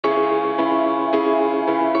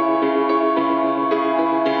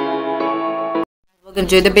Welcome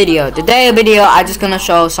to the video. Today video I just gonna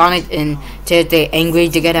show Sonic and Tuesday angry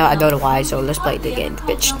together. I don't know why, so let's play the game,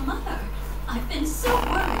 bitch. I've been so worried.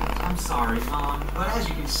 I'm sorry, Mom, but as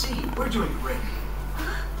you can see, we're doing great.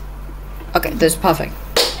 Okay, this is perfect.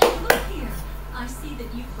 Look here. I see that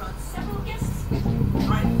you've brought several guests.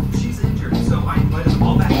 Right, she's injured, so I invited them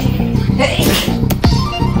all back to the injury. Hey!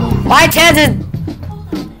 Why Tangent?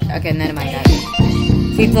 Okay, never mind that.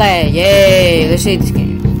 Free play, yay! Let's see this game.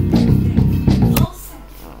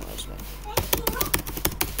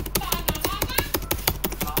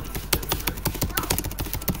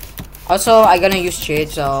 Also, I'm gonna use cheat,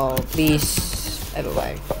 so please,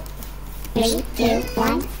 everybody. 3, 2,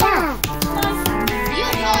 1, go!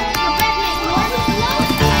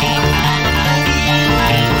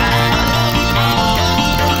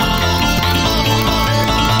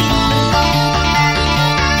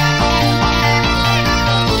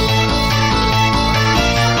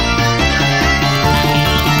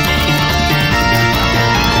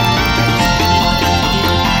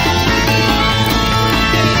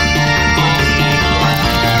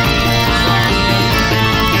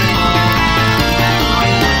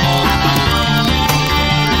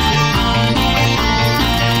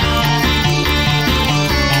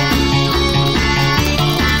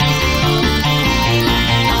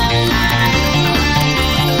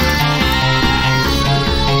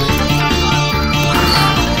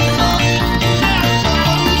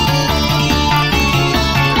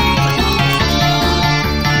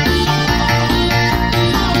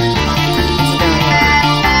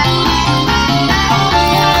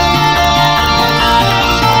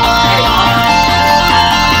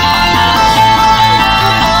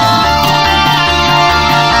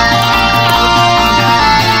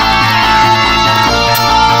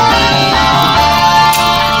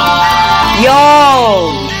 Yo!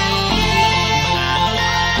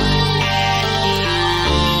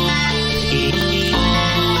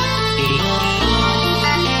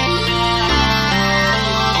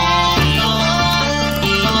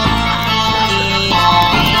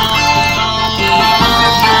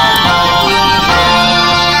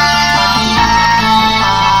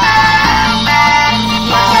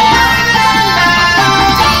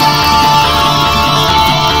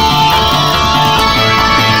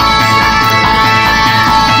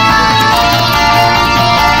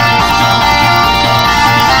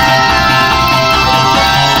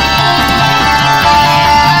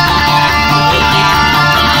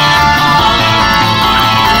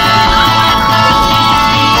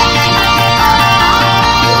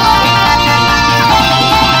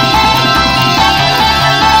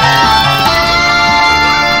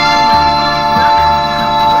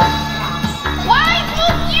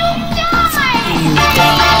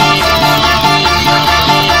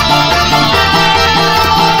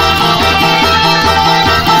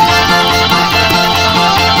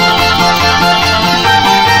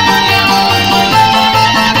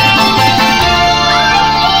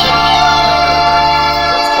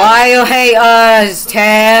 Why you hate us,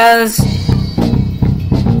 Tails?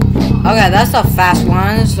 Okay, that's a fast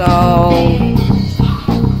one, so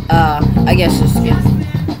I guess it's good.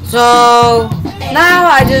 So now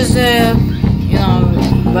I just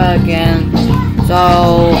back again.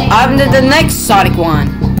 So I'm the next Sonic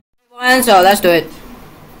one. So let's do it.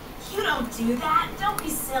 You don't do that. Don't be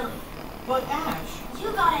silly. But Ash,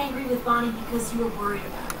 You got angry with Bonnie because you were worried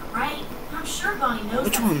about her, right? I'm sure Bonnie knows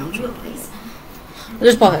Which that's one? the Which real one? reason.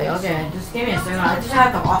 Just play. Okay, just give me a second. I just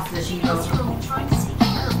have to off the sheet. You're trying to take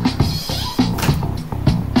care of her.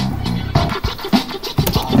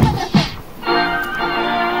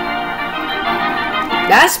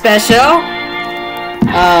 That's special.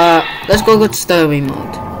 Let's go with story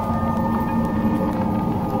mode.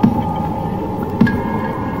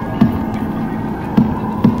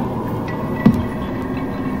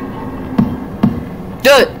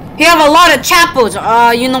 Dude, you have a lot of chapels.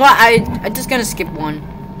 You know what? I just gonna skip one.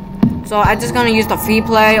 So I just gonna use the free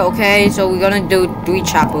play. Okay, so we're gonna do 3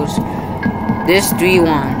 chapels. This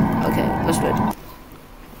 3-1. Okay, let's do it.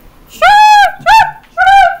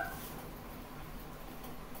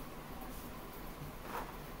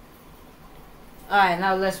 Alright,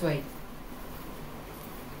 now let's wait.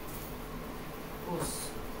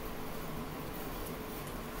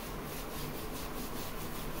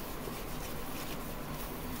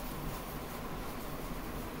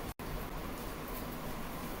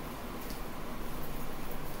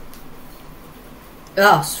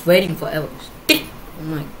 Oh, it's waiting forever. Oh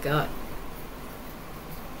my god.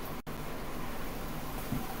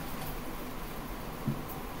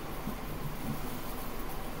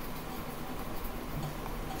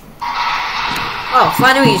 Oh,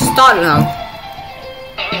 finally it started now.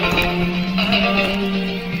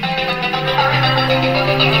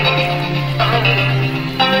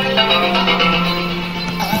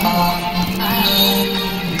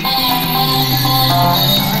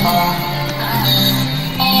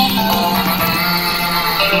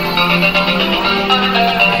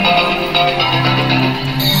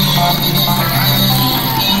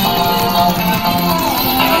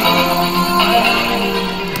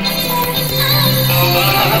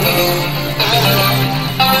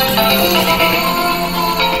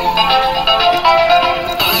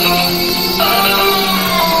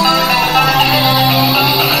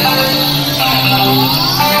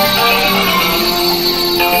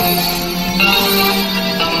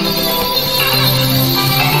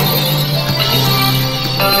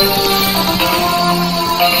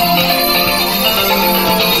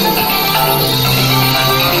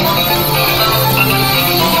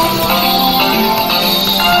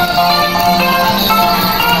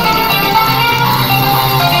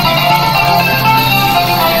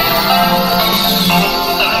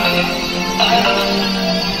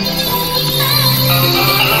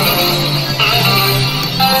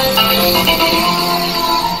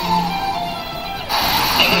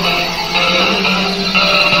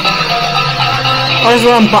 What is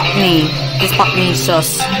wrong, Buckney? This Buckney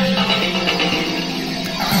sus.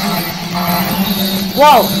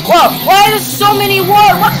 Whoa, whoa, why are there so many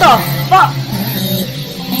wars? What the fuck?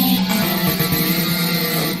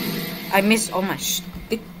 I missed all my shit.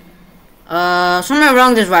 Somewhere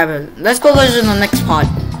wrong this rival. Let's go to the next part,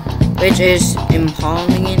 which is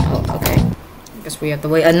impaling. Oh, okay. I guess we have to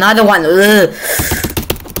wait another one. Ugh.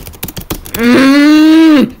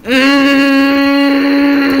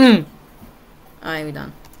 Alright, we're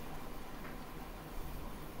done.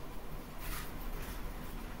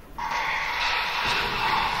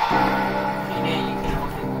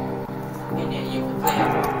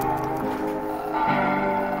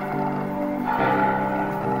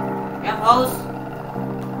 House.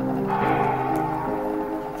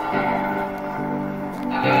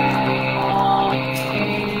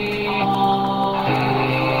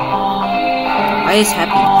 Why is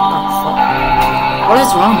happy? Oh, fuck. What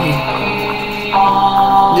is wrong here?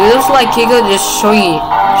 It looks like Kiko just shooting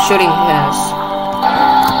his.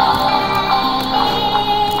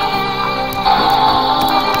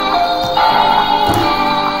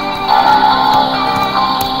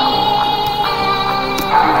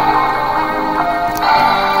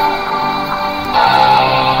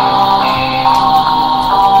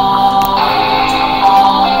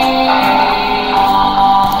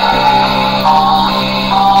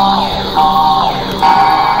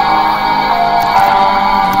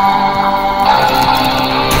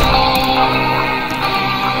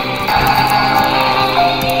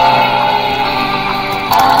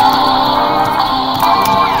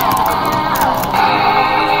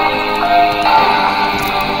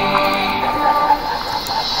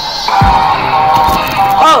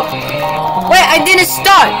 I didn't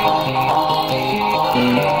start.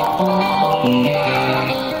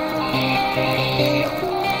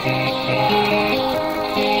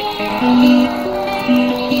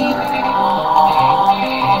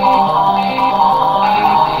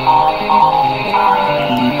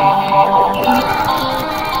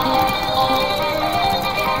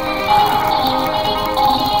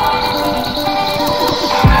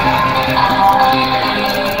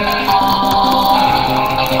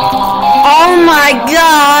 Oh my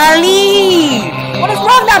golly! What is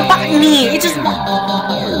wrong with that Buckney? It just me,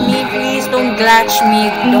 please don't glitch me,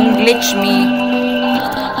 don't glitch me.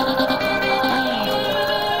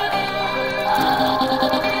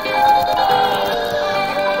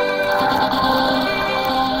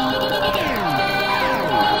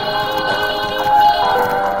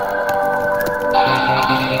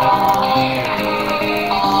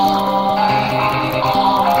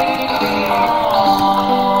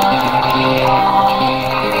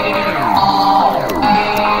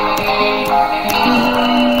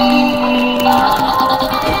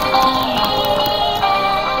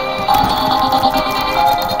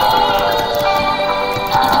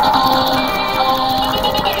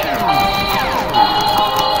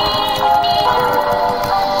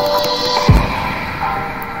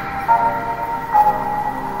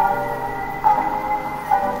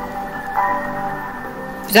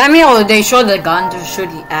 Does that mean or they show the gun to shoot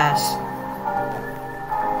the ass?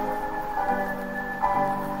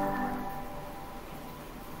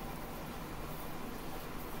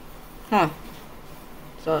 Huh.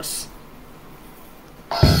 Sus.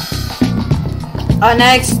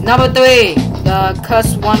 Next, number 3. The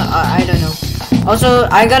cuss one, I don't know. Also,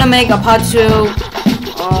 I gotta make a part 2.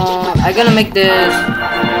 I gotta make this.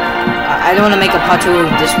 I don't wanna make a part 2 of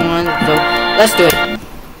this one, so let's do it.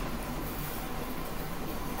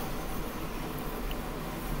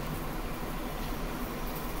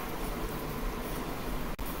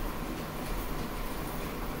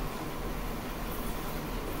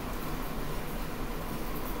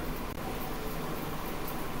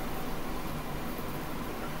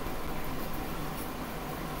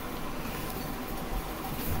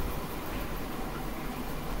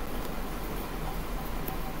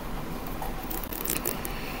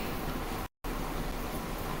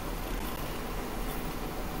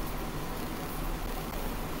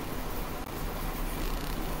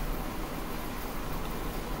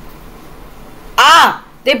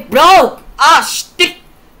 They broke! Ah, stick!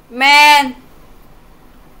 Man!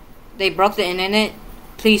 They broke the internet.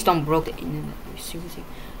 Please don't broke the internet. Seriously.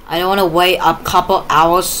 I don't want to wait a couple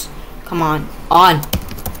hours. Come on. On.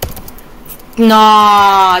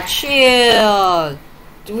 Nah, chill.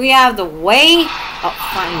 Do we have the wait? Oh,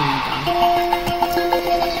 finally done.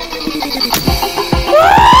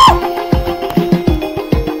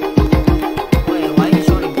 Wait, why are you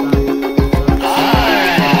showing gun?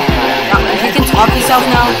 You can talk yourself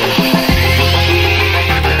now.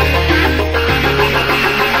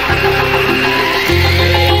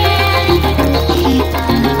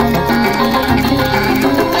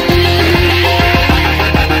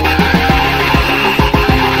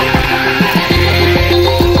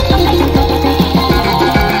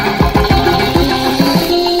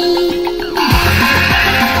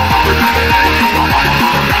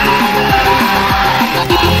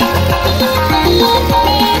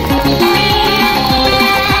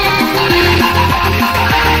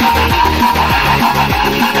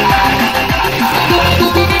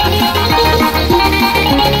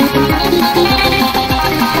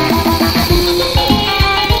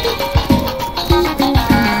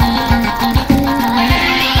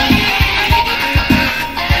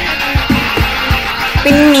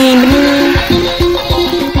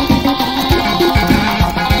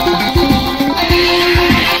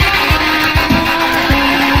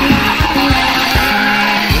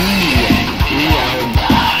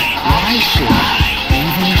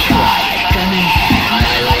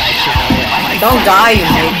 Don't die,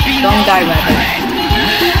 mate. Don't die, rabbit.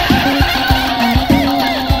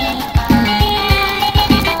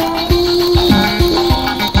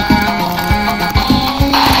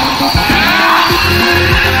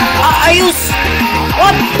 Are you?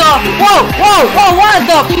 What the? Whoa! Whoa! Whoa! What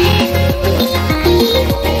the?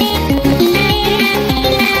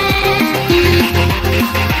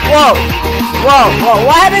 Whoa! Whoa! Whoa!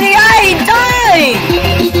 What happened here? I died!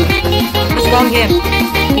 What's wrong here?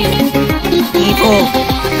 Evil.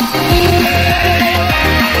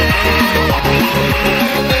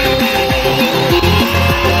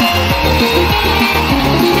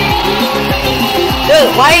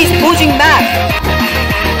 Dude, why is he pushing back?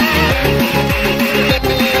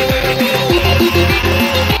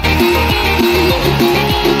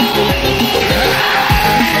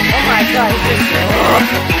 Oh my god,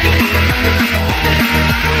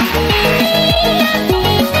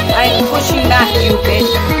 I'm pushing back, you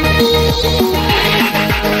bitch.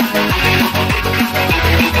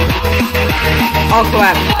 Oh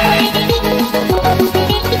crap.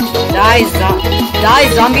 Die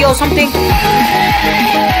zombie or something?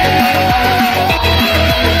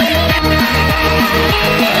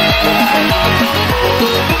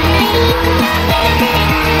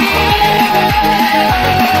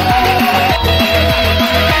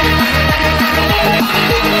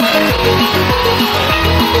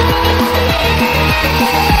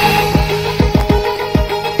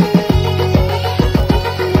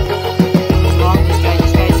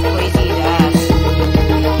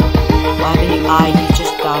 He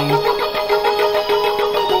just died.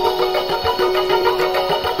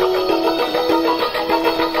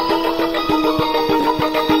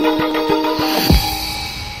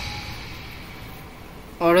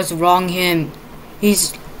 Oh, that's wrong him.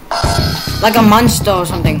 He's like a monster or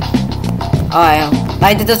something. Alright,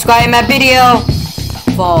 like to subscribe my video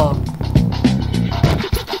for